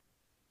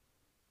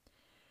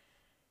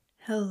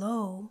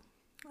Hello,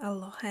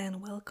 aloha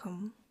and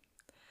welcome.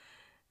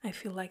 I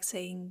feel like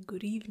saying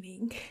good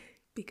evening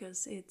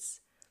because it's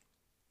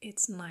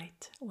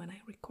night when I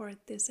record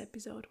this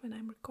episode, when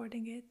I'm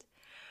recording it.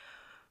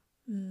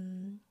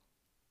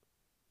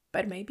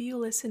 But maybe you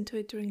listen to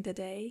it during the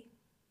day,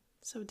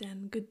 so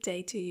then good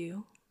day to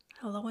you.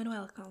 Hello and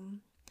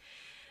welcome.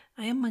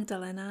 I am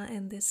Magdalena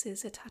and this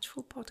is a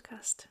Touchful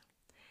podcast.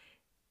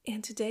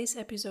 And today's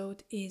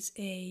episode is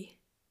a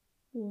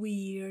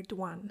weird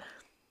one.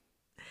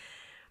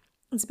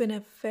 It's been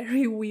a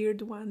very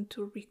weird one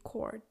to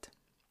record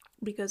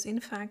because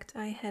in fact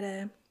I had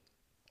a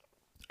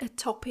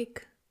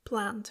topic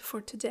planned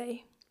for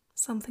today,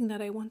 something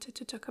that I wanted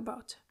to talk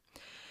about.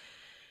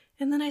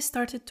 And then I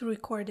started to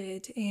record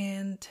it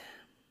and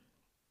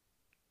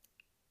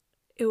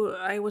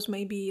I was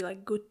maybe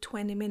like good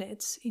 20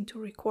 minutes into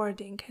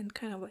recording and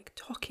kind of like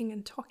talking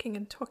and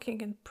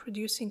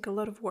producing a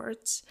lot of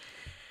words.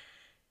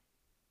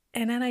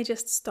 And then I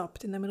just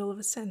stopped in the middle of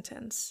a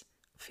sentence,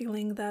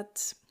 feeling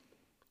that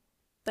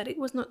it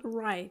was not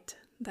right,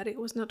 that it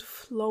was not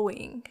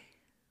flowing,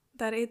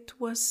 that it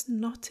was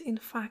not in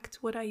fact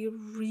what I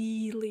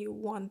really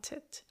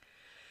wanted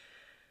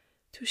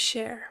to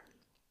share.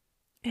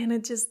 And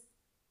it just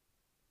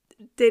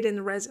didn't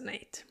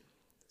resonate.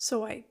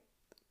 So I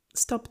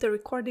stopped the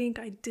recording,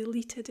 I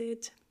deleted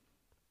it,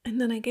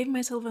 and then I gave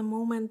myself a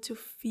moment to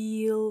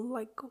feel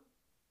like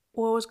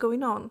what was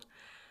going on.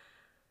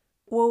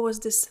 What was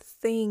this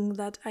thing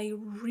that I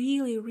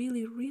really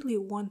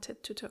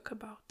wanted to talk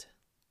about?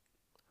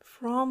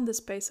 From the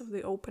space of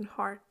the open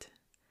heart,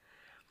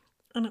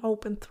 an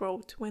open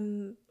throat,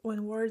 when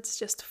words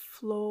just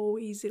flow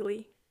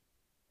easily.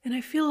 And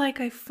I feel like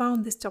I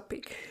found this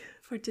topic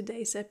for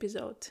today's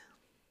episode.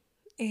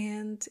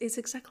 And it's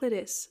exactly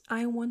this.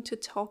 I want to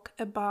talk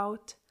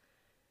about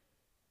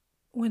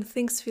when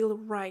things feel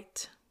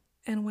right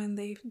and when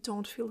they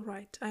don't feel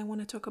right. I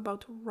want to talk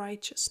about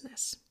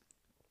righteousness.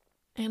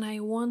 And I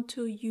want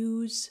to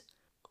use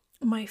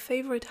my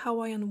favorite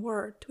Hawaiian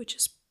word, which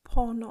is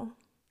PONO,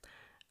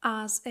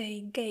 as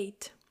a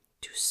gate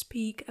to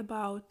speak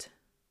about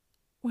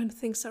when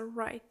things are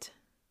right,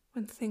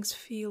 when things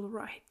feel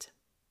right.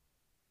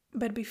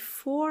 But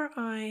before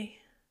I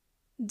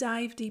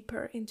dive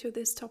deeper into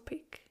this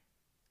topic,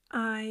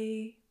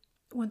 I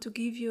want to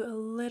give you a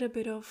little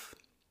bit of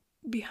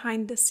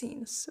behind the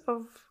scenes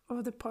of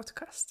the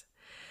podcast.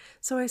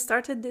 So I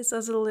started this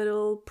as a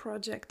little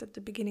project at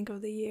the beginning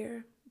of the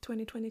year,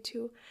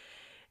 2022.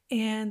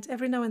 And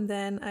every now and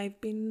then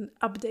I've been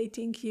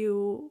updating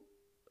you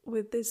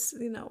with this,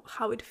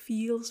 how it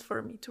feels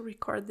for me to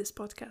record this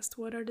podcast.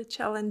 What are the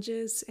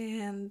challenges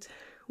and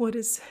what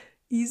is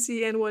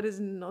easy and what is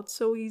not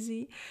so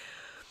easy.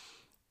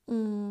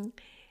 And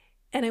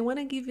I want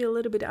to give you a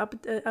little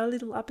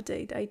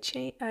update.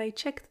 I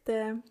checked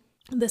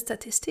the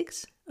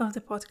statistics of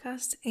the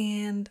podcast,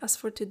 and as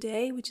for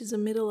today, which is the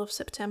middle of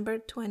September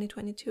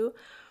 2022,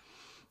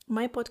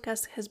 my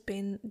podcast has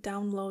been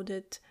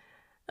downloaded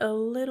a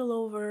little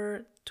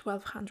over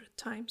 1,200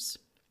 times,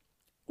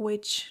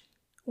 which,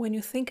 when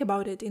you think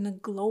about it in a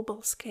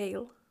global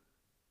scale,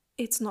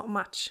 it's not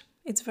much.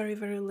 It's very,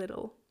 very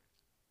little.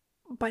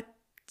 But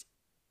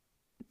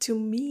to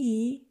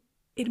me,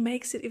 it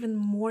makes it even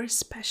more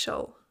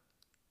special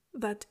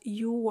that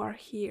you are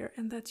here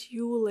and that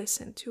you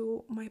listen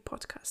to my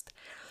podcast.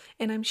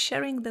 And I'm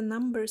sharing the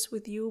numbers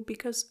with you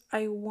because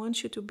I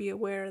want you to be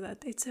aware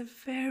that it's a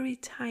very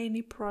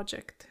tiny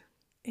project.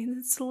 And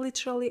it's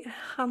literally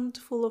a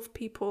handful of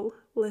people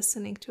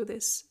listening to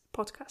this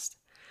podcast.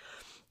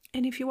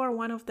 And if you are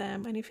one of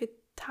them, and if it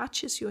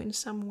touches you in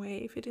some way,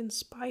 if it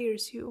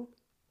inspires you,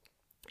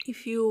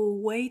 if you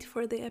wait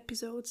for the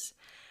episodes,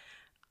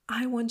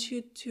 I want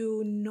you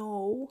to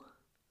know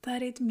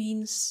that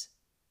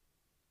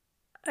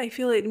I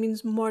feel it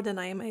means more than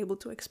I am able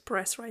to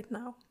express right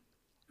now.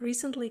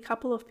 Recently, a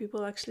couple of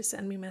people actually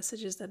sent me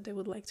messages that they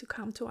would like to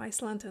come to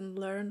Iceland and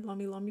learn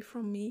Lomi Lomi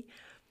from me.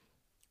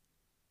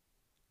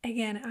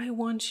 Again, I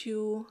want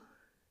you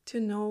to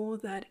know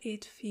that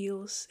it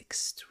feels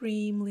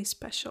extremely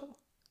special.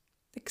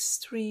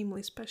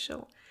 Extremely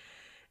special.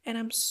 And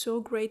I'm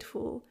so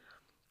grateful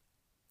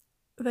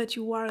that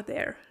you are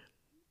there.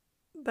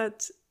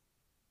 That,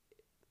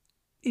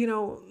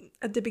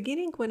 at the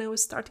beginning when I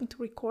was starting to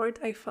record,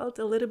 I felt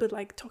a little bit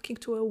like talking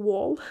to a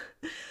wall.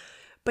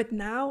 But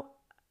now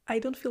I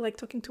don't feel like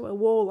talking to a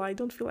wall. I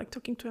don't feel like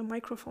talking to a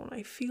microphone.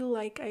 I feel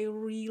like I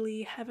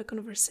really have a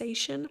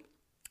conversation,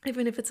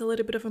 even if it's a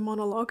little bit of a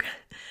monologue,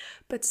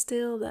 but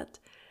still that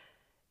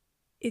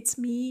it's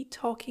me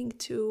talking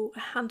to a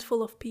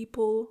handful of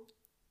people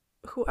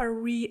who I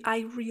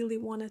really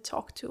want to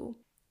talk to.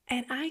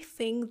 And I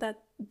think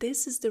that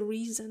this is the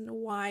reason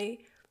why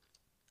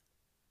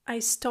I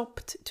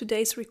stopped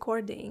today's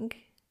recording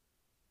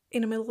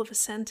in the middle of a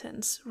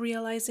sentence,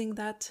 realizing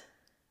that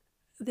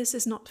this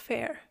is not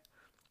fair,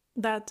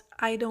 that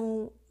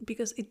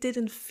because it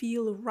didn't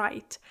feel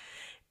right.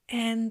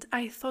 And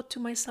I thought to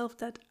myself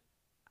that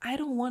I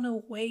don't want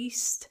to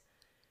waste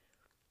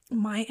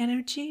my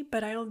energy,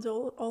 but I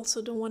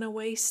also don't want to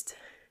waste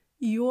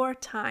your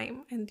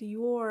time and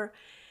your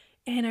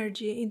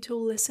energy into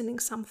listening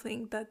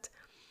something that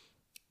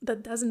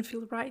doesn't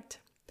feel right.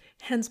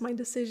 Hence my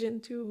decision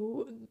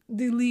to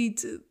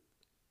delete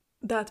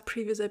that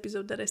previous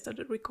episode that I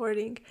started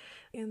recording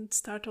and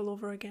start all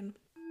over again.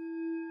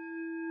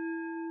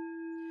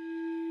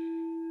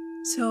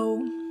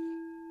 So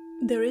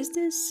there is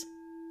this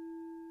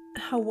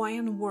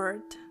Hawaiian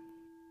word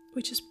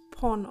which is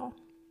PONO,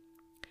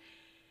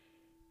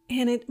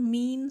 and it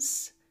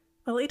means,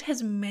 well, it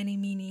has many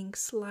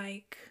meanings.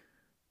 Like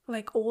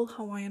all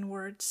Hawaiian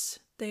words,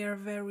 they are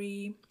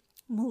very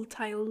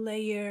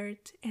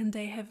multi-layered and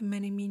they have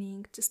many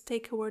meanings. Just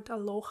take a word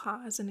aloha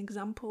as an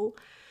example.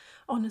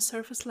 On a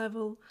surface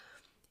level,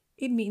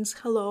 it means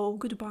hello,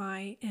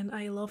 goodbye, and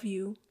I love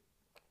you.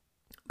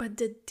 But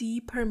the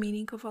deeper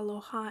meaning of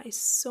aloha is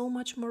so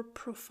much more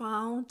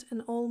profound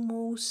and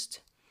almost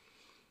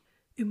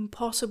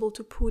impossible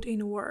to put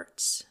in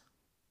words.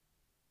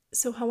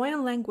 So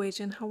Hawaiian language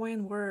and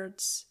Hawaiian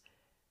words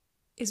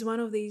is one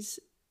of these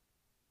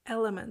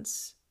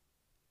elements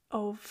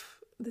of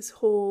this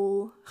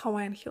whole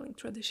Hawaiian healing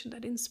tradition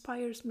that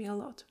inspires me a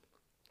lot.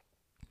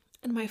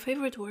 And my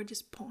favorite word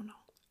is PONO.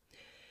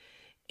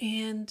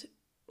 And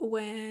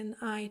when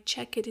I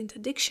check it in the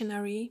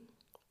dictionary,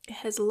 it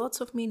has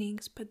lots of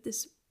meanings, but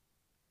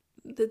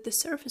the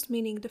surface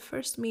meaning, the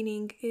first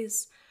meaning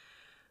is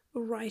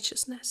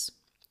righteousness,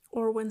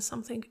 or when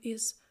something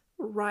is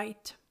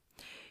right.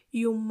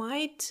 You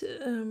might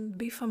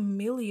be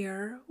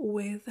familiar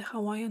with the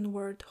Hawaiian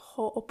word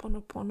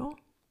ho'oponopono,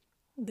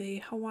 the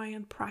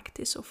Hawaiian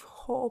practice of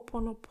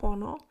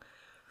ho'oponopono,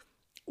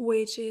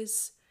 which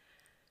is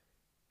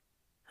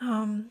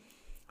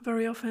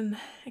very often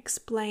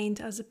explained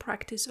as a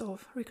practice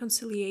of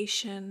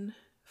reconciliation,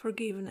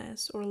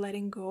 forgiveness, or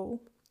letting go.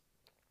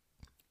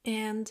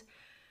 And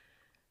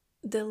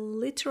the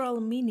literal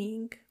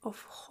meaning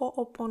of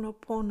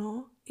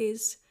ho'oponopono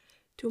is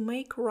to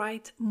make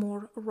right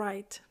more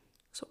right.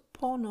 So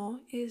pono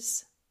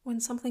is when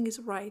something is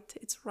right,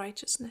 it's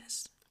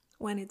righteousness.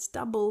 When it's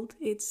doubled,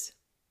 it's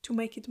to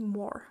make it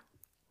more.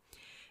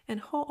 And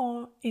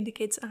ho'o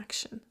indicates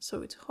action.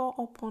 So it's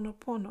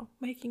ho'oponopono,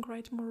 making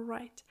right more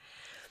right.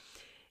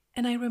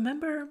 And I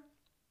remember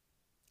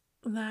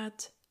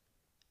that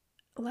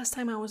last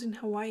time I was in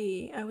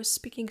Hawaii, I was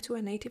speaking to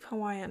a native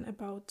Hawaiian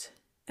about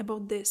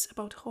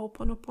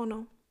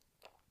ho'oponopono.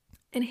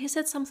 And he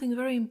said something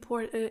very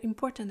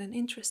important and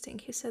interesting.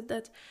 He said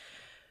that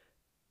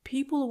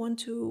people want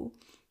to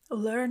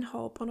learn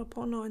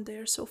ho'oponopono and they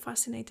are so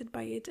fascinated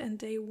by it and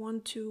they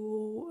want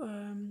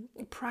to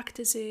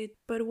practice it.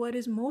 But what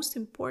is most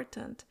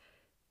important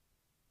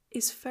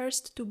is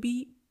first to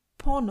be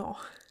pono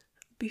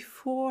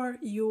before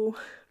you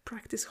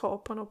practice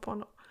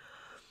ho'oponopono.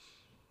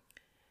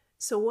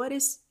 So what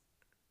is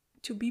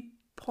to be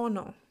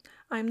pono?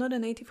 I'm not a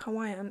native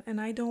Hawaiian and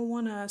I don't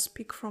want to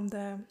speak from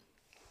the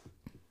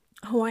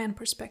Hawaiian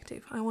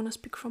perspective. I want to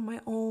speak from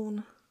my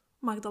own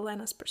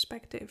Magdalena's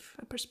perspective,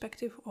 a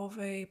perspective of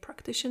a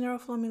practitioner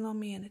of Lomi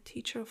Lomi and a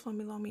teacher of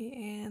Lomi Lomi,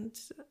 and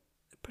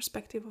a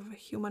perspective of a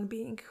human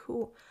being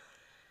who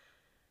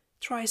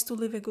tries to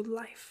live a good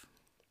life.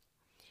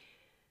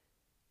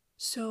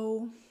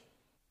 So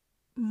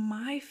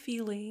my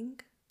feeling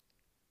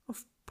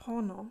of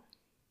pono,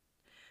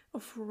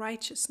 of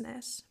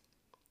righteousness,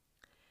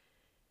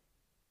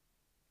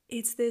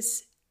 it's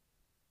this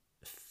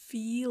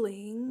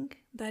feeling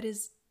that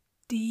is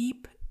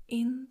deep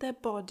in the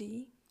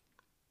body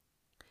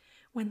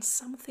when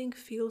something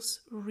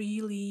feels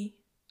really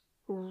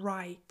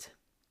right.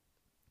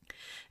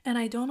 And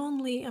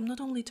I'm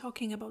not only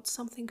talking about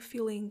something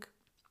feeling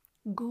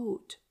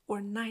good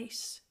or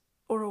nice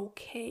or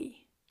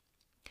okay,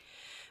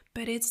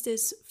 but it's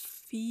this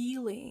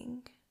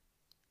feeling.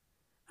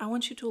 I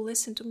want you to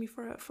listen to me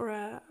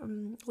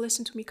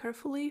listen to me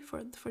carefully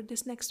for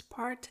this next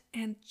part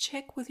and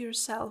check with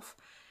yourself.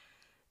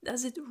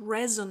 Does it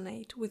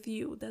resonate with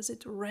you? Does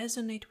it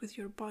resonate with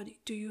your body?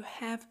 Do you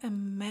have a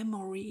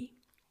memory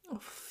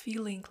of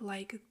feeling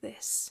like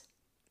this?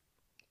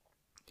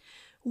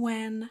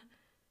 When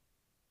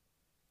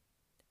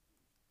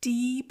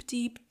deep,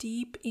 deep,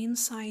 deep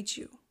inside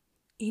you,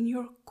 in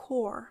your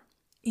core,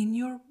 in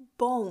your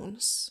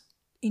bones,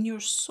 in your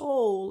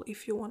soul,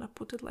 if you want to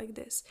put it like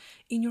this,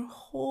 in your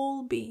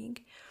whole being,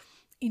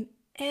 in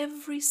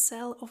every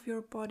cell of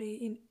your body,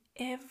 in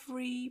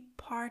every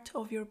part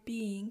of your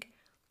being,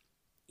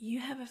 you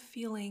have a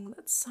feeling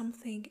that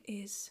something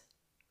is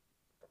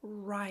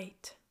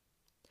right,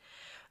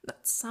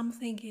 that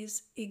something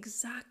is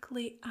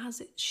exactly as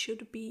it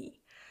should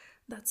be,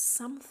 that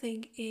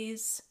something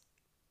is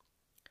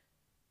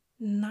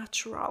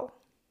natural,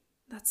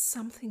 that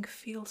something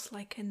feels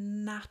like a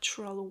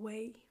natural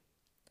way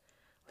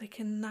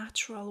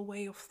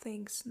of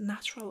things,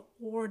 natural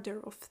order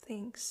of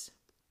things.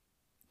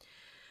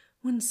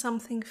 When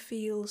something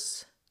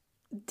feels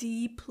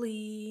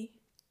deeply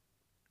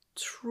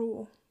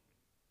true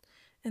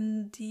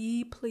and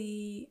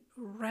deeply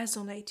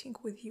resonating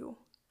with you,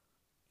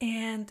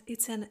 and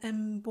it's an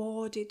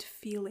embodied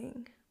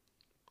feeling.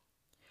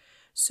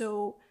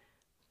 So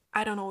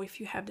I don't know if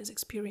you have this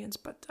experience,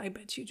 but I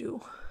bet you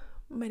do.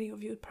 Many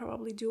of you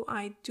probably do.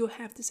 I do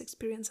have this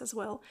experience as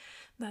well,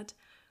 that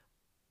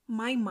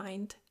my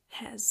mind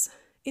has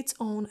its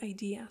own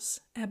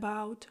ideas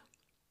about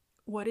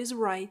what is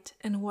right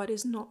and what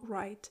is not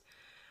right,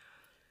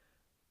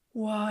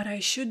 what I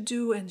should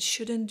do and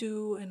shouldn't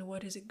do, and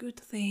what is a good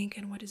thing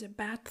and what is a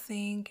bad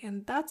thing.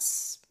 And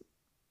that's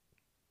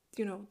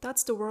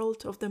the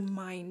world of the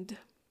mind.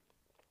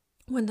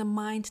 When the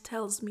mind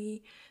tells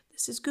me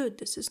this is good,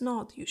 this is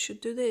not, you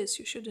should do this,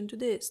 you shouldn't do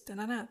this,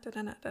 da-da-da,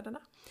 da-da-da, da-da-da.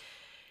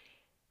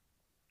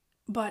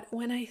 But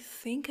when I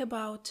think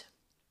about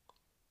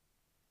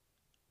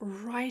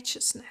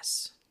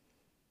righteousness,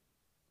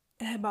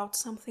 about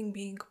something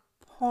being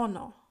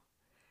PONO,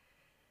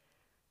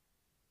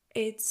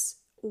 it's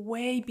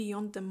way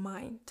beyond the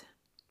mind.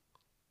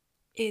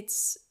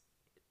 It's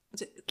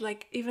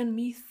like even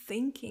me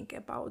thinking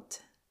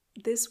about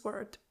this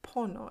word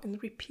PONO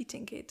and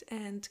repeating it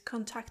and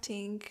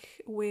contacting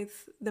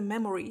with the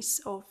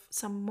memories of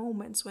some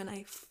moments when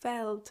I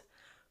felt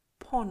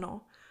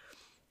PONO,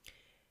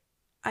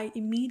 I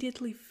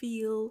immediately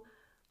feel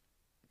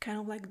kind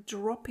of like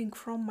dropping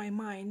from my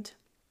mind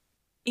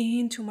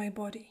into my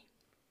body.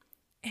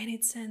 And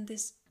it's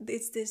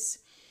this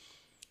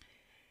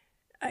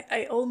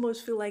I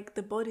almost feel like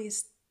the body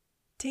is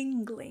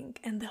tingling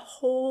and the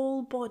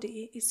whole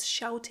body is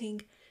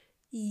shouting,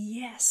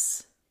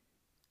 yes,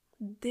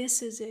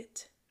 this is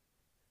it.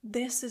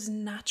 This is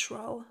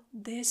natural.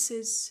 This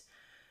is,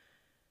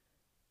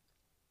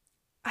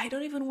 I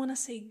don't even want to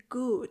say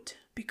good,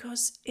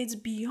 because it's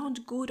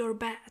beyond good or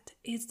bad.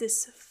 It's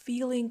this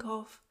feeling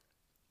of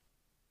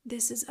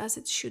this is as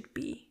it should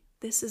be.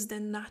 This is the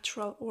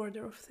natural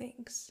order of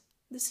things.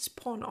 This is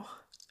PONO.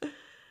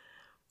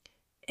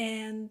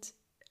 And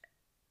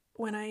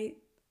when I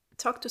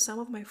talk to some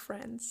of my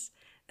friends,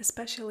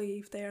 especially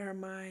if they are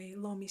my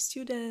Lomi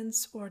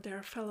students or they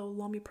are fellow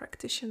Lomi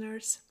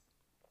practitioners,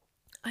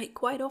 I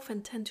quite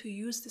often tend to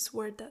use this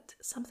word that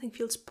something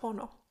feels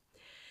PONO.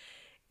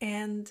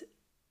 And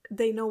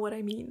they know what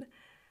I mean,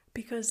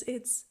 because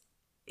it's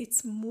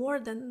more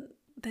than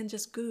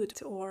just good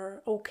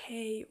or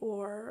okay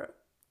or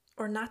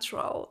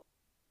natural.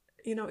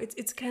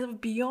 It's kind of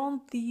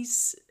beyond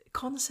these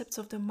concepts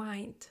of the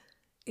mind.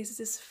 It's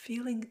this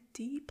feeling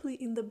deeply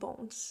in the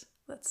bones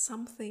that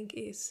something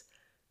is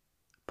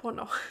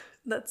PONO,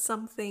 that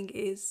something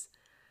is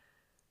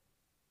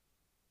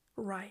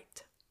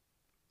right.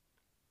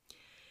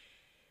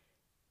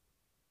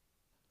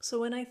 So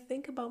when I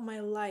think about my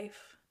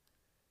life,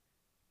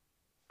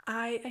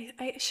 I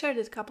shared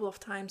it a couple of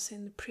times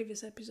in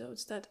previous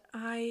episodes that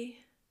I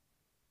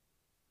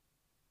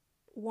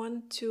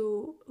want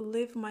to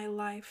live my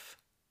life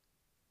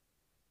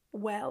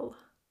well.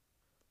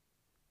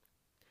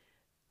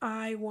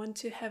 I want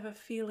to have a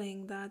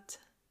feeling that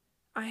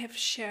I have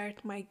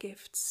shared my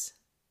gifts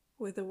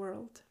with the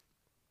world.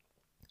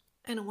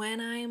 And when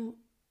I'm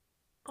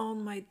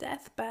on my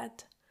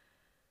deathbed,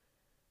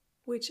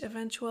 which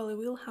eventually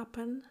will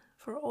happen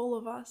for all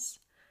of us,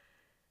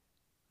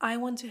 I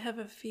want to have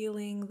a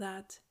feeling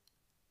that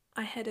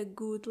I had a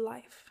good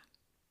life.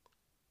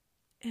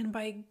 And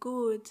by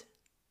good,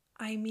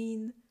 I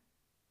mean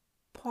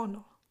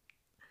PONO.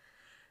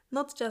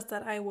 Not just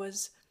that I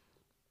was,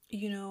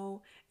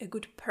 a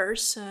good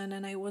person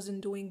and I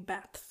wasn't doing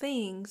bad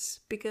things,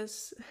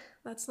 because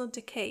that's not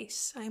the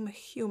case. I'm a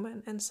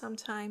human and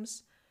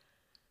sometimes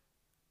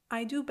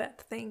I do bad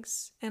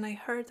things and I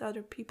hurt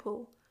other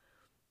people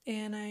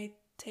and I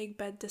take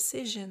bad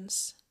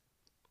decisions.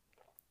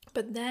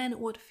 But then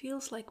what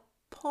feels like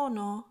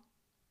PONO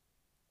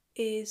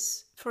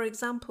is, for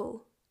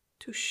example,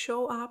 to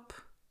show up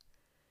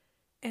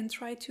and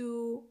try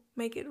to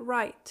make it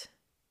right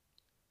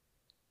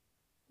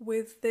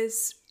with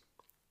this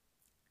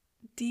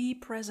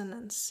deep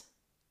resonance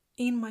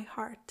in my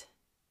heart.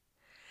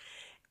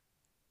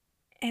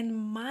 And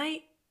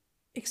my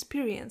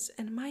experience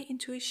and my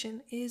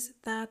intuition is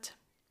that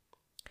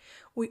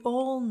we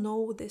all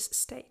know this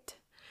state,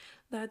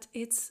 that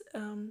it's,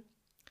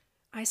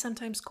 I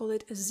sometimes call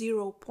it a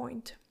 0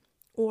 point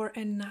or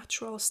a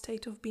natural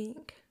state of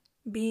being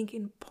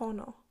in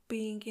PONO,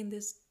 being in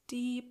this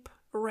deep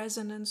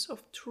resonance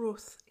of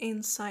truth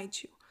inside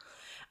you.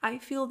 I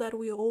feel that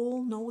we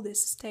all know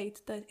this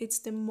state, that it's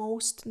the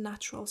most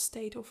natural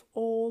state of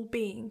all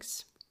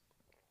beings,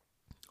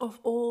 of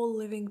all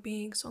living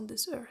beings on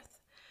this earth.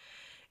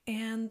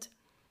 And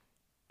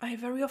I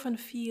very often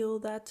feel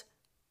that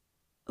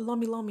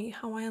Lomi Lomi,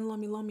 Hawaiian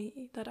Lomi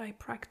Lomi that I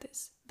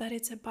practice, that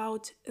it's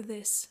about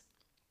this.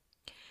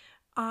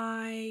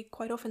 I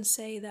quite often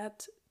say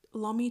that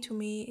Lomi to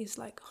me is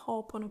like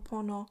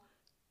Ho'oponopono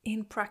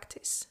in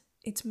practice.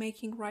 It's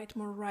making right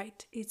more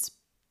right. It's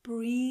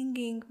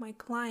bringing my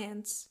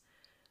clients,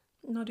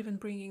 not even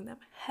bringing them,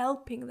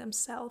 helping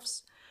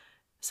themselves,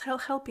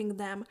 helping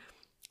them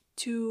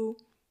to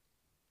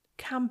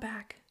come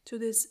back to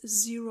this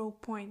 0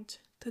 point,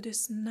 to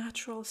this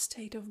natural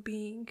state of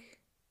being,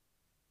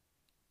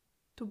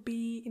 to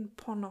be in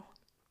PONO.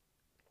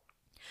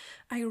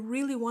 I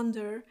really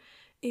wonder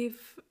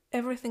if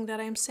everything that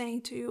I'm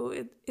saying to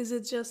you, is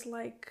it just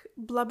like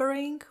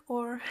blubbering,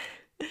 or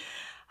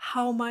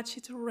how much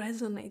it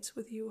resonates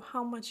with you,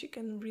 how much you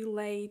can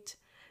relate.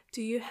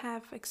 Do you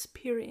have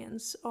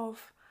experience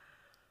of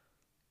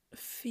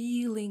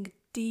feeling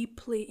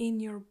deeply in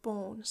your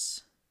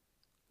bones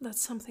that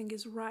something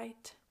is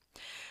right?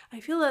 I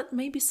feel that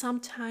maybe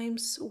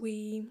sometimes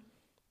we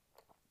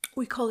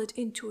call it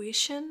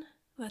intuition,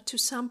 that to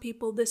some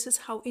people this is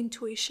how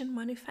intuition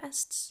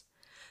manifests,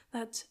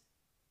 that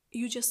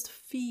you just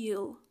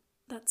feel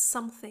that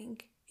something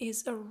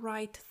is a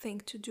right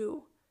thing to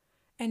do,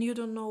 and you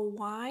don't know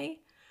why,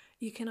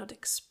 you cannot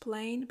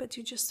explain, but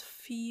you just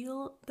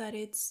feel that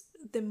it's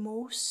the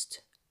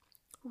most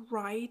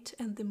right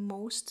and the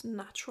most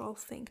natural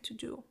thing to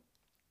do.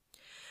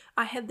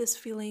 I had this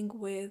feeling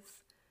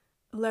with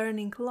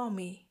learning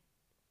Lomi.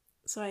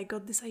 So I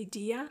got this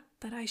idea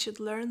that I should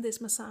learn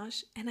this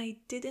massage, and I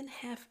didn't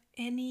have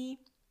any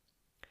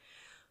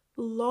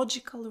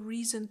logical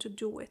reason to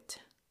do it.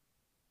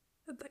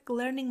 Like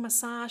learning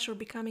massage or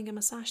becoming a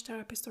massage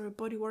therapist or a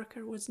body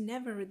worker was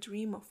never a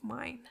dream of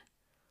mine.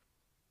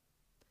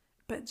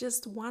 But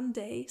just one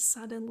day,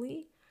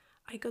 suddenly,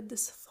 I got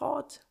this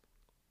thought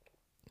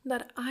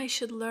that I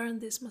should learn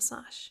this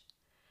massage.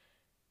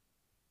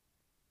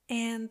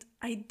 And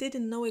I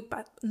didn't know it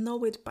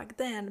back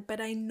then,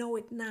 but I know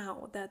it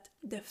now, that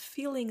the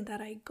feeling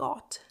that I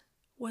got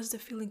was the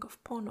feeling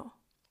of PONO,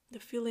 the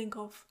feeling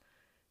of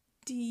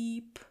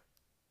deep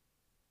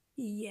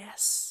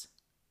yes,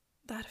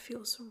 that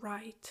feels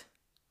right.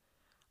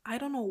 I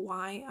don't know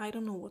why, I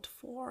don't know what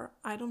for,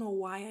 I don't know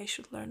why I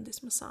should learn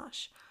this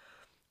massage.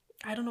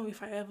 I don't know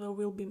if I ever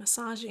will be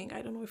massaging,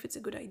 I don't know if it's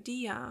a good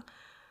idea,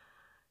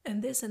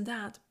 and this and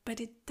that, but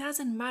it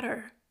doesn't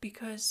matter,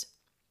 because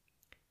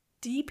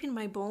deep in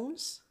my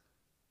bones,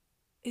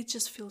 it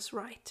just feels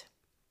right.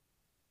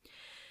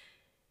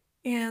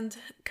 And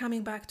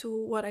coming back to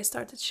what I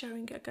started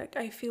sharing,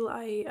 I feel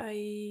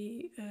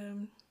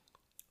I'm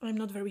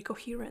not very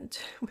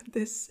coherent with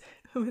this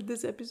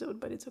episode,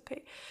 but it's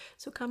okay.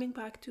 So coming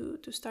back to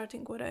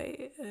starting what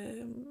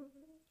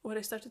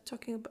I started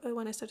talking about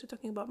when I started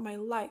talking about my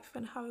life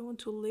and how I want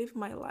to live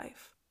my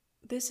life.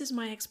 This is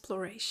my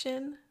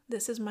exploration.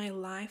 This is my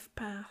life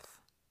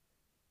path.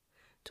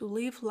 To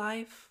live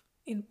life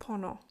in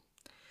PONO,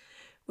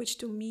 which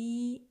to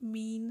me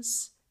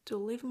means to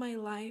live my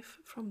life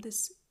from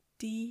this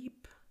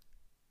deep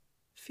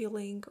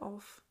feeling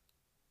of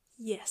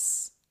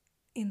yes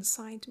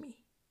inside me.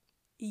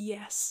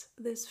 Yes,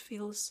 this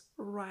feels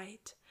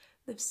right.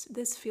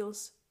 This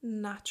feels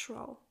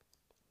natural.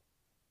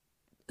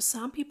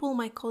 Some people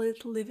might call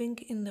it living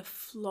in the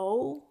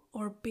flow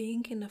or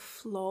being in a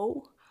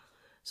flow.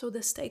 So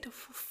the state of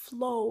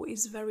flow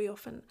is very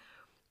often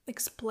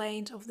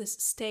explained of this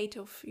state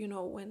of,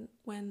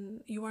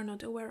 when you are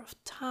not aware of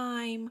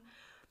time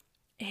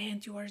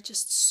and you are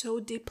just so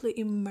deeply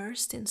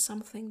immersed in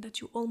something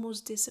that you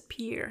almost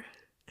disappear.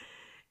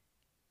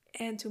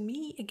 And to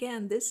me,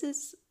 again, this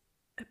is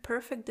a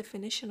perfect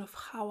definition of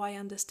how I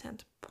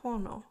understand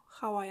PONO,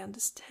 how I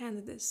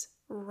understand this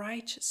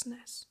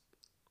righteousness.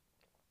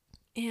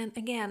 And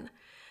again,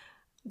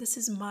 this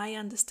is my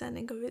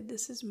understanding of it,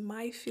 this is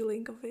my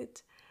feeling of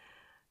it,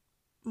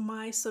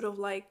 my sort of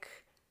like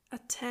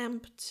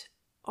attempt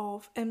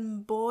of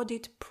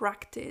embodied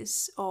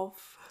practice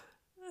of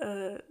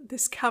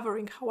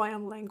discovering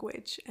Hawaiian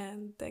language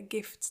and the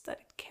gifts that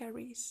it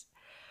carries.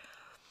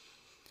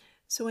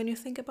 So when you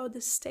think about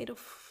this state of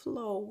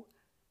flow,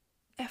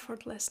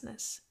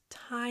 effortlessness,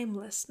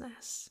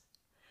 timelessness,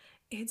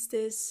 it's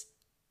this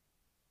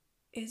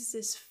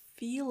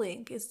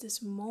feeling, it's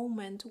this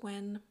moment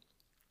when,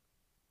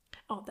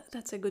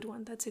 that's a good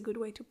one, that's a good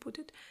way to put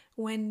it,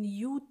 when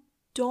you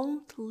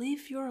don't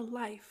live your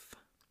life,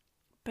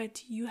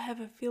 but you have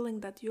a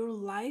feeling that your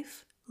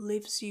life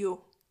lives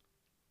you.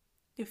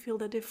 You feel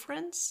the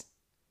difference?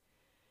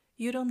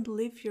 You don't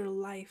live your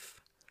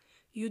life.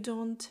 You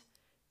don't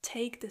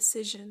take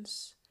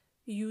decisions.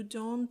 You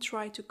don't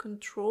try to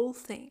control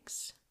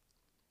things.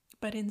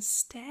 But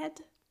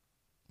instead,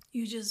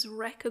 you just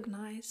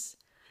recognize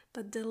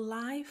that the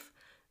life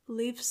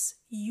lives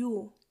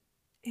you,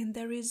 and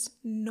there is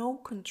no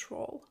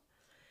control.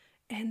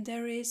 And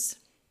there is,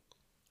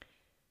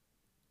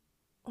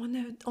 on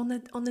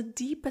a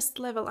deepest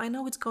level, I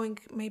know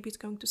maybe it's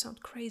going to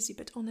sound crazy,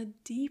 but on a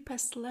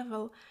deepest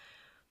level,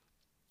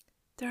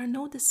 there are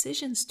no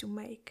decisions to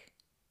make.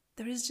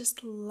 There is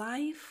just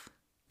life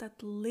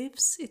that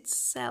lives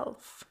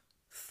itself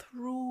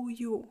through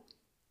you.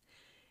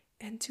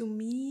 And to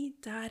me,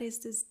 that is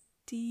this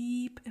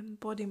deep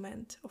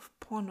embodiment of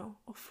PONO,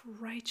 of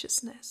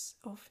righteousness,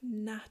 of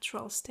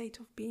natural state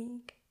of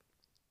being.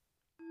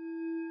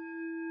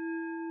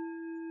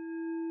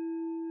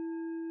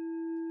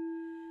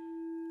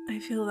 I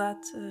feel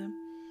that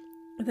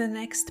the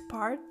next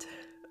part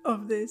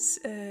of this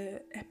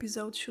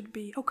episode should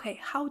be, okay,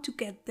 how to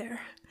get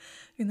there.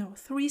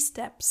 3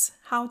 steps,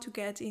 how to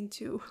get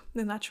into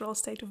the natural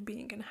state of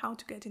being and how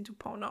to get into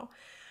PONO.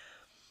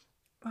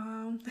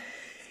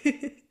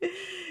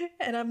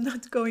 And I'm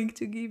not going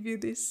to give you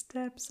these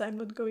steps. I'm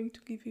not going to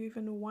give you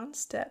even one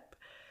step,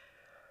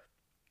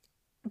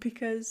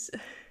 because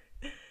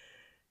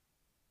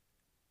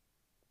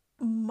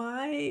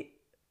my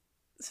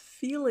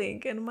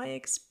feeling and my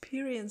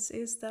experience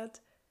is that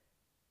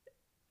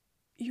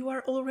you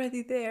are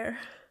already there.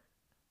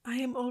 I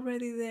am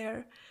already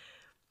there.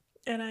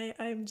 And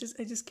I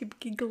just keep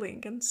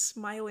giggling and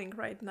smiling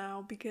right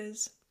now,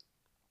 because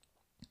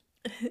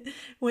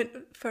when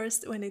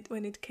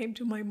it came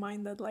to my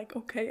mind that, like,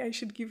 okay, I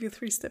should give you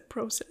 3-step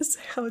process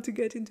how to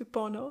get into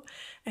PONO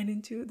and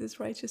into this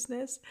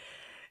righteousness.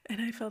 And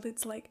I felt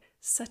it's like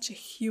such a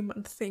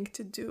human thing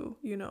to do,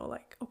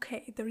 like,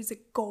 okay, there is a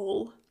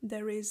goal,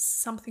 there is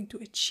something to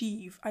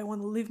achieve. I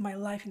want to live my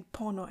life in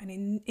PONO and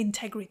in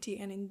integrity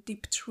and in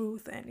deep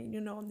truth and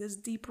in, this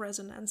deep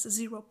resonance,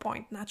 0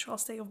 point, natural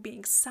state of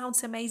being.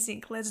 Sounds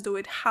amazing. Let's do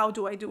it. How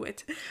do I do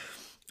it?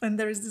 And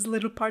there is this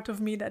little part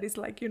of me that is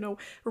like,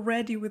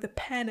 ready with a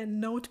pen and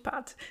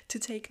notepad to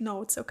take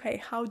notes. Okay,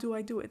 how do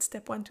I do it?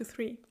 Step 1, 2,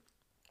 3.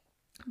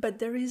 But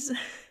there is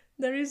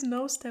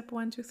no step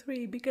 1, 2,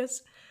 3,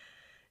 because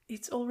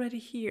it's already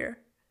here.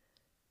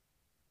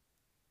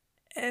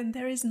 And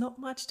there is not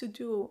much to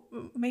do.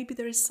 Maybe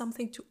there is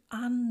something to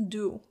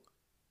undo.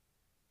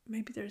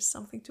 Maybe there is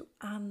something to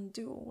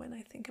undo when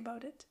I think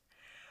about it.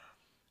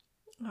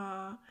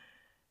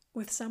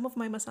 With some of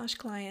my massage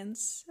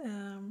clients,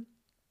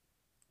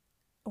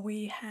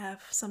 we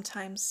have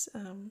sometimes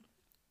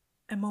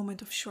a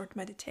moment of short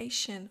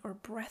meditation or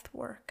breath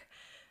work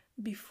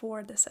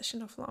before the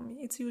session of Lomi.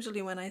 It's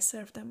usually when I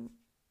serve them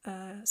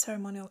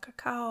ceremonial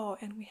cacao,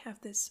 and we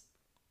have this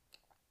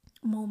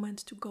moment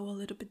to go a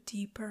little bit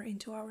deeper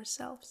into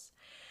ourselves.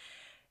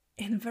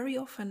 And very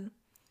often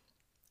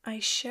I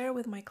share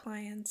with my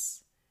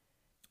clients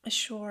a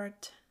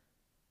short,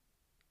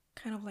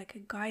 kind of like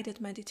a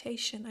guided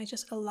meditation. I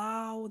just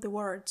allow the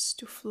words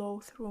to flow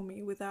through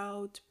me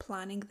without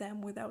planning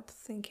them, without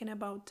thinking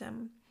about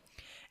them.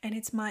 And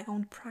it's my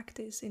own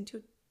practice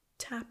into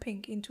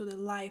tapping into the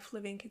life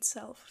living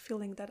itself,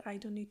 feeling that I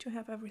don't need to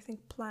have everything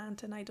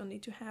planned and I don't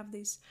need to have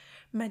these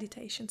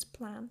meditations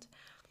planned.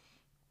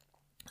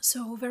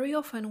 So very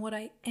often what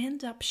I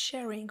end up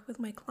sharing with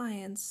my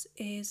clients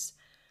is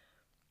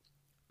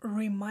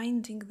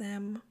reminding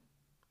them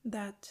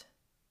that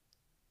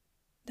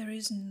there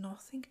is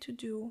nothing to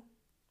do,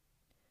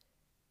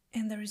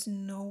 and there is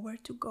nowhere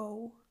to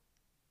go,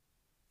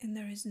 and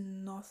there is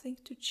nothing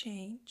to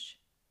change,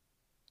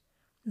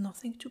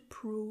 nothing to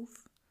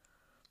prove,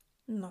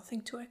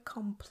 nothing to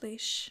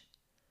accomplish,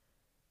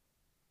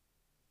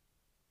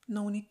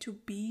 no need to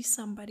be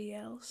somebody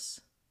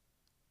else.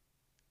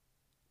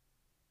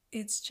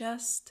 It's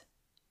just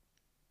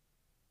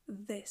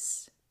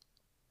this.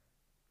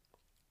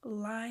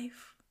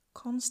 Life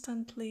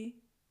constantly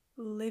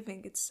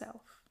living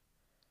itself.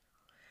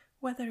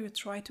 Whether you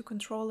try to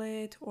control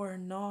it or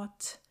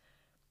not,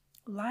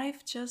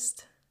 life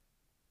just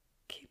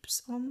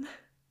keeps on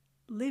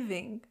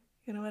living.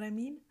 You know what I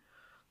mean?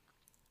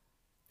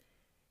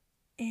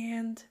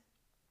 And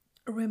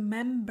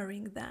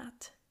remembering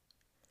that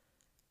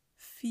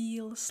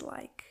feels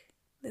like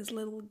this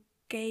little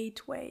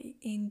gateway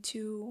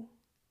into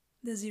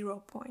the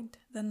 0 point,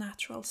 the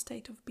natural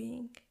state of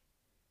being.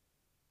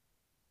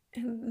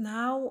 And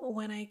now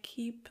when I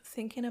keep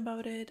thinking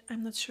about it,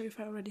 I'm not sure if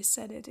I already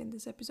said it in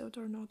this episode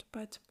or not,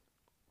 but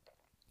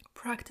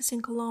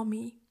practicing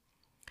Lomi,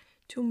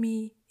 to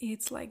me,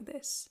 it's like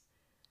this.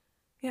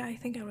 Yeah, I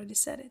think I already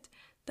said it,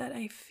 that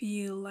I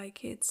feel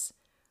like it's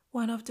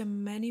one of the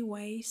many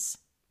ways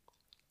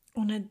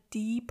on a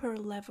deeper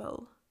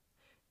level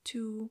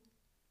to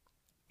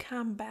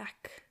come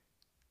back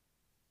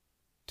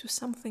to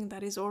something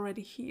that is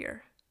already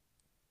here,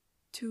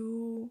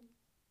 to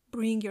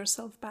bring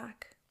yourself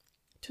back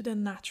to the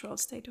natural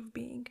state of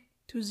being,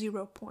 to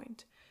 0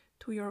 point,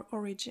 to your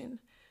origin,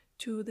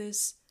 to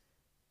this,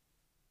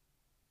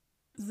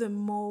 the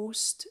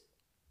most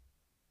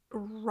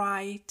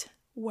right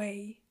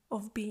way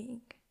of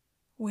being,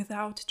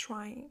 without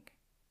trying,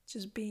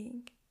 just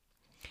being.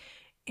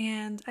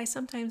 And I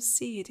sometimes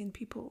see it in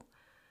people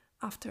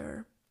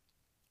after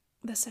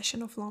the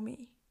session of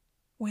Lomi,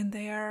 when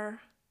they are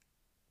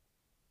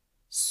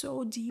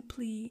so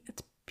deeply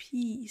at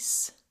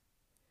peace.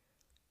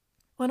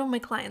 One of my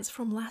clients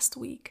from last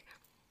week,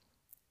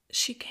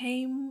 she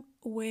came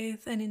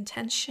with an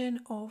intention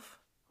of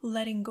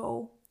letting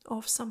go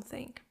of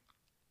something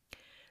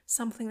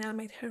that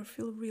made her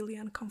feel really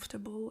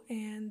uncomfortable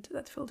and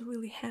that felt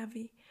really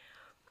heavy.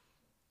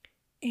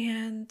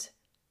 And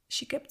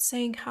she kept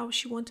saying how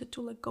she wanted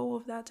to let go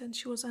of that and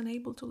she was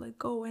unable to let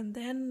go. And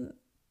then,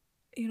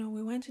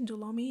 we went into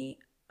Lomi,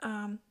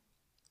 and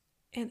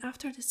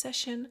after the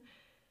session,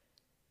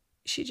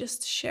 she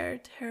just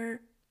shared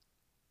her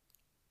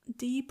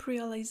deep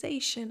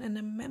realization and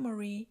a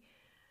memory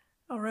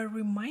or a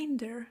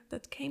reminder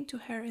that came to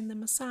her in the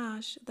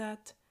massage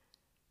that,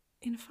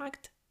 in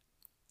fact,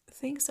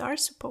 things are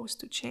supposed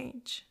to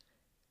change.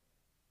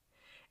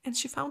 And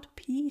she found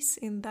peace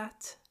in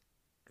that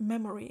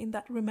memory, in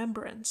that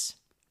remembrance.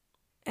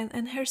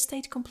 and her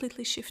state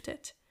completely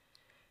shifted.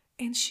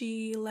 And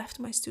she left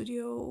my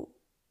studio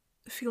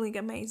feeling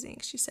amazing.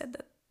 She said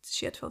that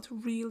she had felt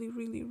really,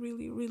 really,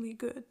 really, really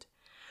good.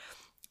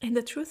 And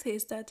the truth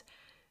is that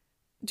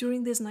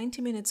during these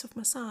 90 minutes of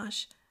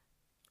massage,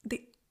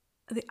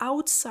 the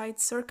outside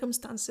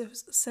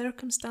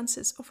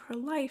circumstances of her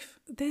life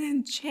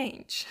didn't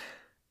change.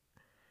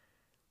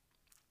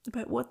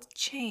 But what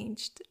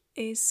changed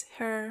is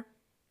her,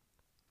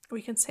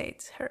 we can say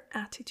it's her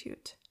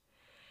attitude.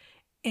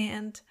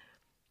 And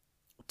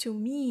to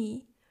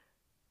me,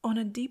 on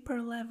a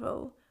deeper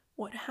level,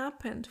 what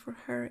happened for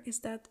her is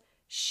that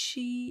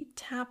she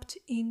tapped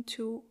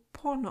into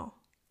PONO,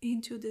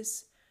 into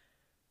this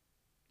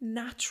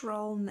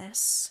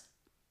naturalness,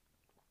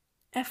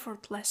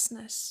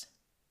 effortlessness,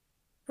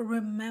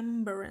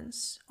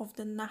 remembrance of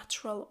the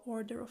natural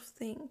order of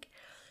things,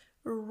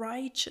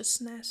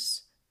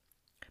 righteousness.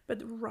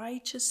 But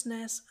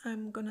righteousness,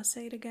 I'm gonna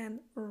say it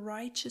again,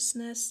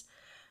 righteousness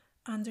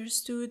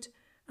understood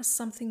as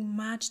something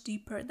much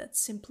deeper than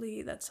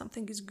simply that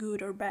something is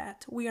good or bad.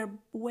 We are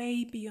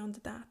way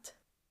beyond that.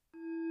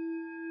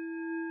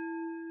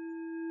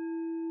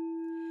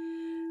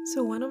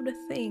 So one of the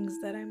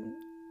things that I'm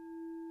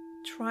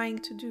trying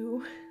to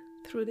do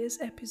through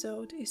this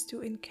episode is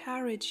to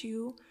encourage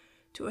you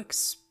to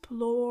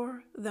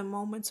explore the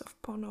moments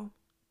of PONO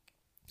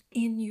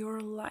in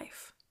your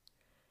life.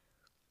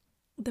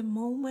 The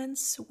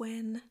moments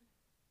when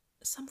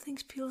something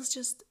feels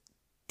just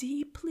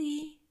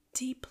deeply,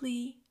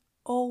 deeply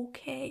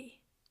okay.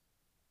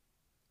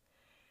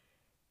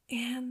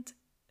 And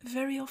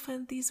very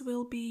often these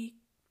will be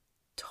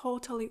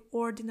totally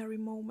ordinary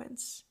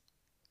moments.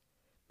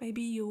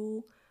 Maybe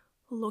you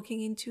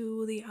looking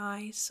into the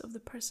eyes of the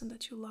person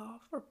that you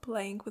love, or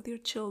playing with your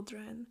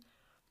children,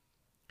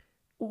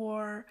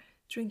 or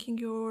drinking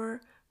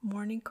your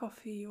morning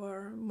coffee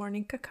or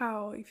morning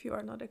cacao if you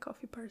are not a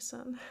coffee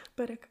person,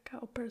 but a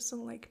cacao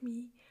person like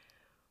me,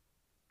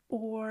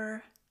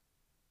 or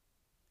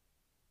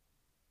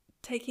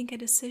taking a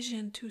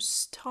decision to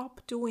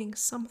stop doing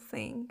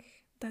something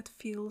that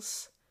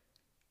feels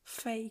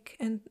fake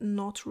and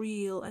not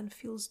real and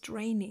feels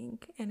draining,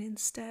 and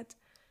instead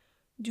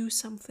do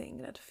something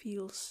that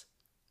feels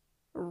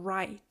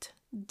right,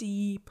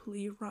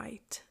 deeply in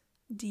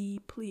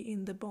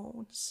the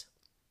bones.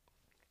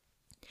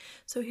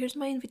 So here's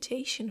my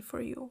invitation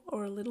for you,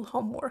 or a little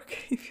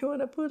homework if you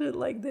want to put it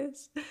like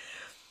this.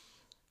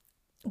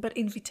 But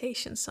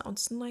invitation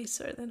sounds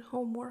nicer than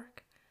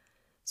homework.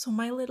 So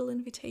my little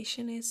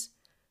invitation is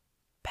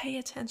pay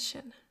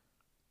attention.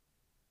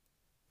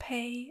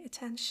 Pay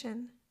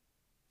attention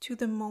to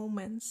the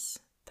moments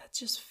that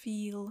just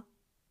feel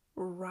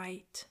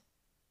right.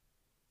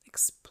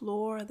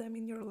 Explore them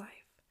in your life.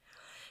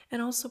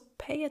 And also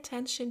pay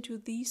attention to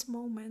these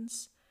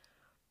moments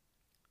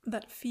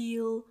that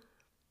feel,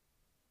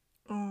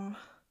 I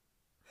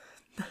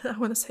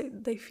want to say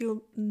they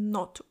feel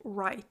not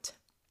right.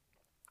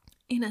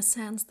 In a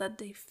sense that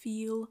they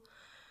feel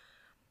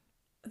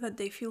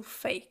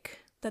fake,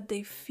 that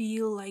they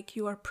feel like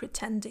you are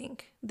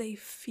pretending. They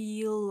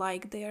feel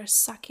like they are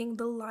sucking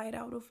the life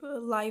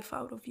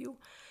out of you,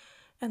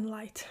 and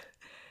light.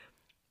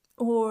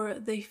 Or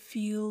they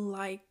feel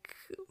like,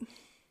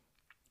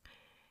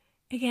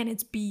 again,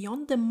 it's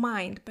beyond the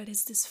mind, but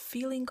it's this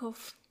feeling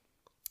of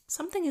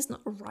something is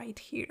not right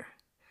here.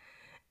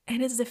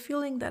 And it's the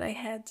feeling that I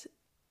had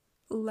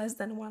less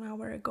than 1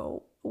 hour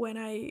ago when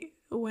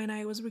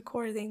I was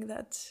recording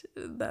that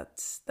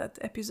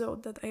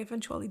episode that I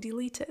eventually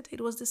deleted.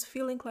 It was this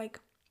feeling like,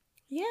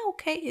 yeah,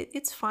 okay,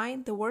 it's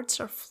fine. The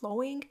words are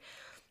flowing.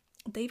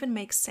 They even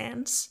make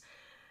sense.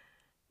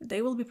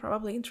 They will be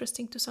probably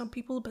interesting to some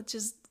people, but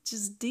just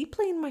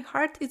deeply in my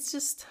heart, it's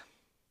just,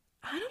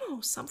 I don't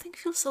know, something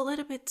feels a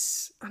little bit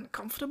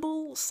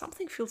uncomfortable,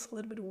 something feels a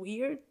little bit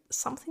weird,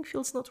 something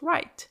feels not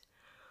right.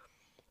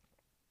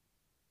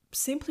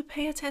 Simply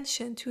pay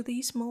attention to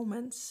these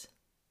moments.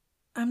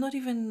 I'm not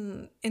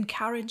even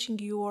encouraging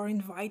you or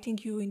inviting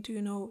you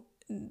into,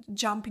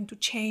 jump into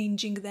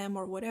changing them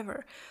or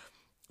whatever.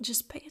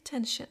 Just pay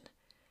attention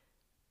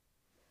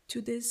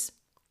to this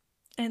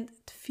and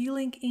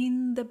feeling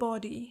in the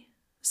body.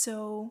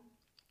 So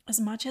as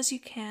much as you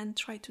can,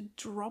 try to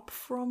drop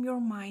from your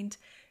mind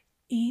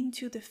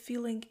into the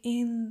feeling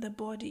in the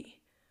body.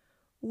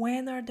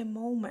 When are the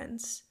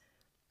moments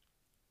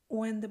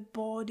when the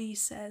body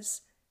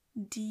says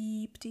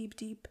deep, deep,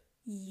 deep,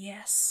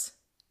 yes?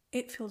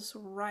 It feels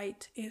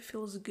right, it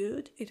feels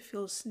good, it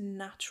feels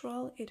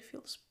natural, it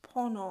feels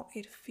PONO,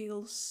 it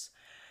feels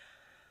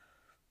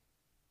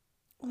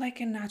like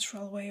a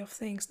natural way of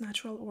things,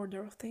 natural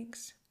order of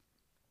things.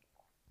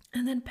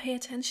 And then pay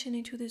attention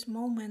into these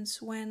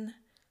moments when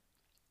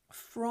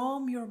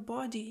from your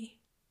body,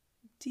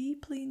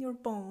 deeply in your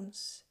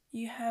bones,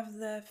 you have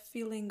the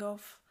feeling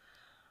of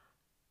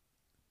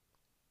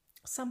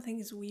something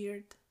is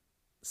weird,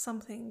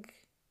 something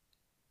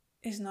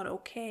is not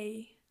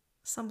okay,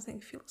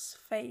 something feels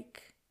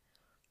fake.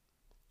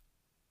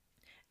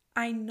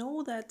 I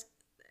know that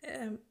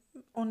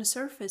on the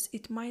surface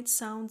it might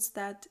sound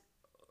that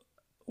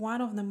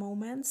one of the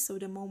moments, so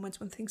the moments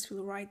when things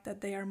feel right,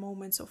 that they are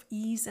moments of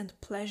ease and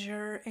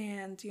pleasure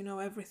and,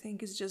 everything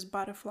is just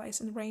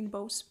butterflies and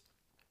rainbows.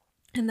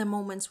 And the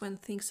moments when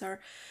things are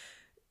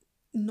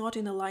not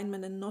in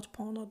alignment and not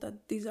PONO,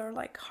 that these are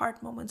like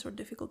hard moments or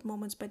difficult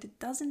moments, but it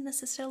doesn't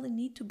necessarily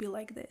need to be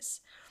like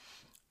this.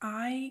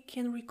 I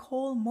can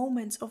recall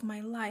moments of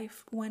my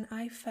life when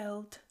I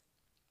felt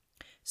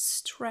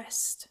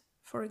stressed,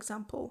 for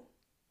example,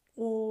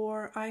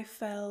 or I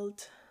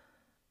felt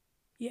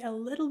a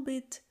little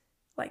bit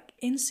like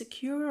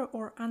insecure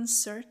or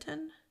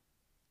uncertain,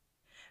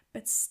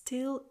 but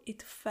still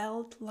it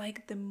felt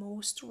like the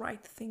most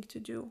right thing to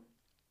do.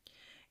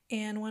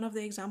 And one of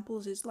the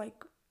examples is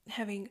like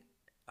having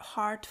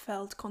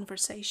heartfelt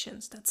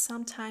conversations, that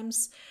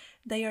sometimes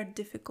they are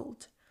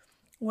difficult.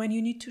 When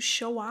you need to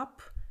show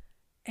up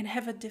and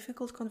have a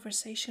difficult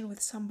conversation with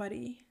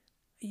somebody,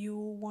 you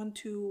want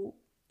to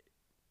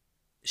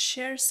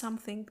share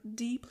something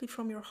deeply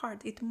from your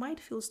heart. It might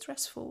feel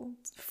stressful.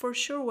 For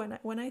sure,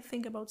 when I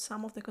think about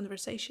some of the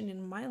conversation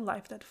in my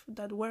life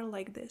that were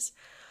like this,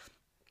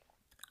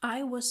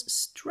 I was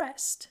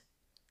stressed,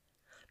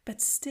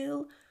 but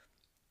still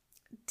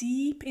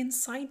deep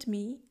inside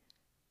me,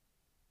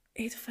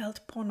 it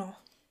felt PONO.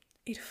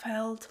 It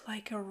felt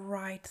like a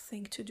right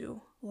thing to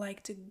do,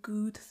 like the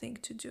good thing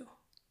to do.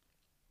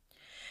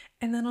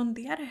 And then on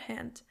the other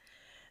hand,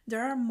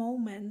 there are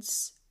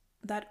moments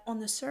that on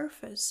the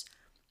surface,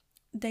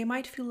 they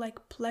might feel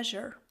like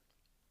pleasure.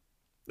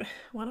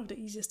 One of the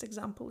easiest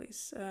examples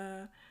is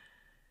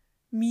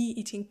me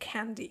eating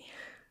candy.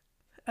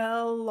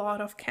 A lot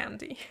of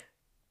candy.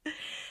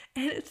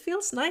 And it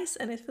feels nice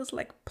and it feels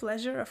like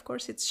pleasure. Of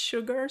course, it's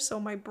sugar, so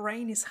my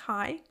brain is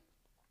high.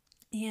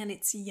 And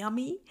it's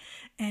yummy.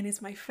 And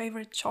it's my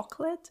favorite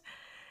chocolate.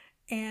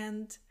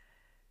 And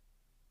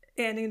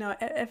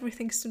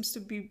everything seems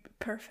to be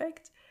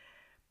perfect.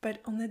 But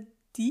on a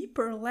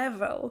deeper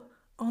level,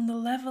 on the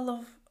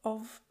level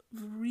of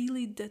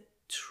really the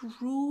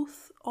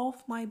truth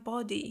of my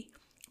body,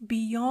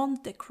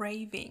 beyond the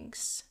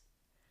cravings,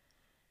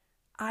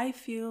 I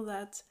feel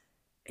that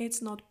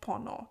it's not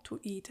PONO to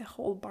eat a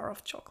whole bar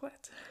of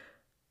chocolate.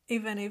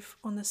 Even if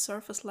on the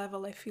surface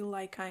level I feel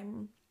like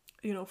I'm,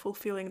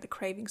 fulfilling the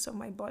cravings of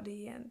my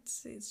body and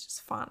it's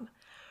just fun.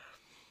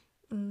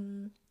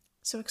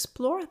 So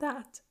explore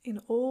that in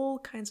all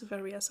kinds of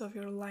areas of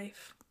your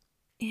life.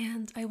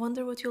 And I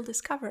wonder what you'll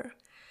discover.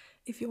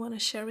 If you want to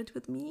share it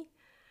with me,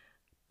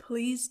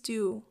 please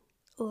do.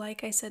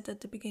 Like I said at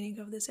the beginning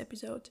of this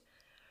episode,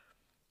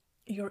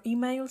 your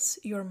emails,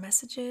 your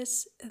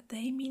messages,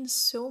 they mean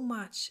so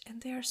much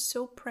and they are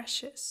so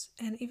precious.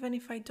 And even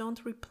if I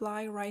don't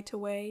reply right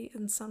away,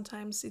 and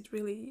sometimes it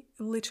really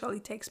literally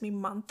takes me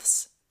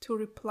months to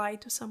reply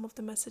to some of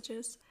the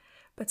messages,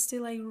 but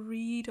still I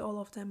read all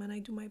of them and I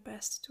do my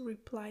best to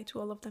reply to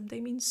all of them.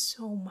 They mean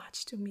so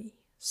much to me.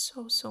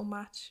 So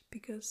much,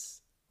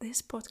 because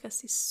this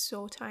podcast is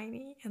so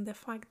tiny, and the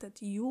fact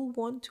that you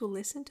want to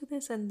listen to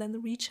this and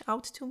then reach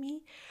out to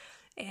me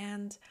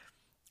and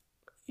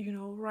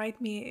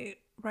write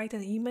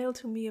an email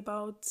to me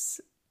about,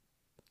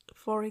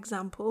 for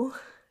example,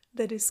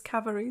 the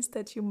discoveries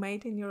that you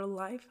made in your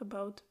life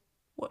about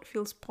what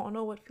feels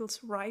PONO, what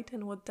feels right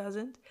and what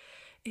doesn't.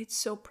 It's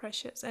so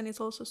precious and it's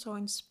also so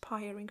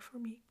inspiring for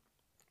me.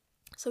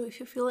 So if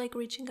you feel like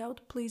reaching out,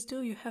 please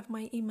do. You have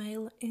my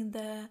email in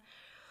the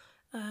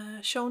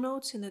show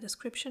notes, in the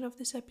description of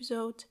this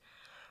episode.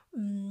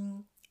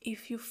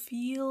 If you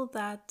feel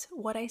that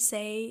what I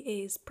say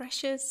is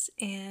precious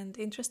and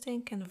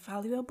interesting and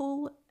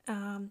valuable,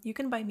 you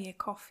can buy me a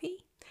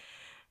coffee.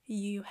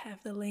 You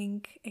have the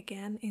link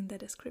again in the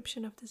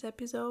description of this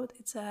episode.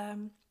 It's a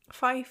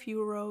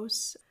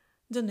 €5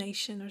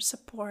 donation or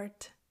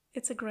support.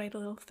 It's a great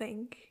little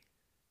thing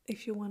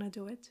if you want to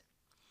do it.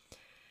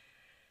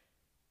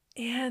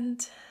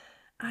 And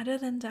other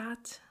than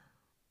that,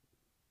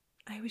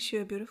 I wish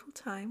you a beautiful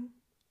time,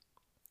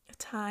 a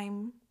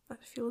time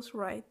that feels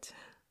right,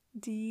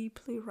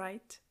 deeply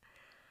right.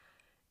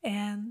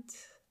 And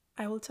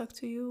I will talk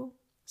to you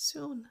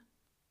soon.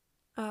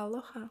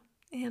 Aloha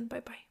and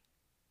bye-bye.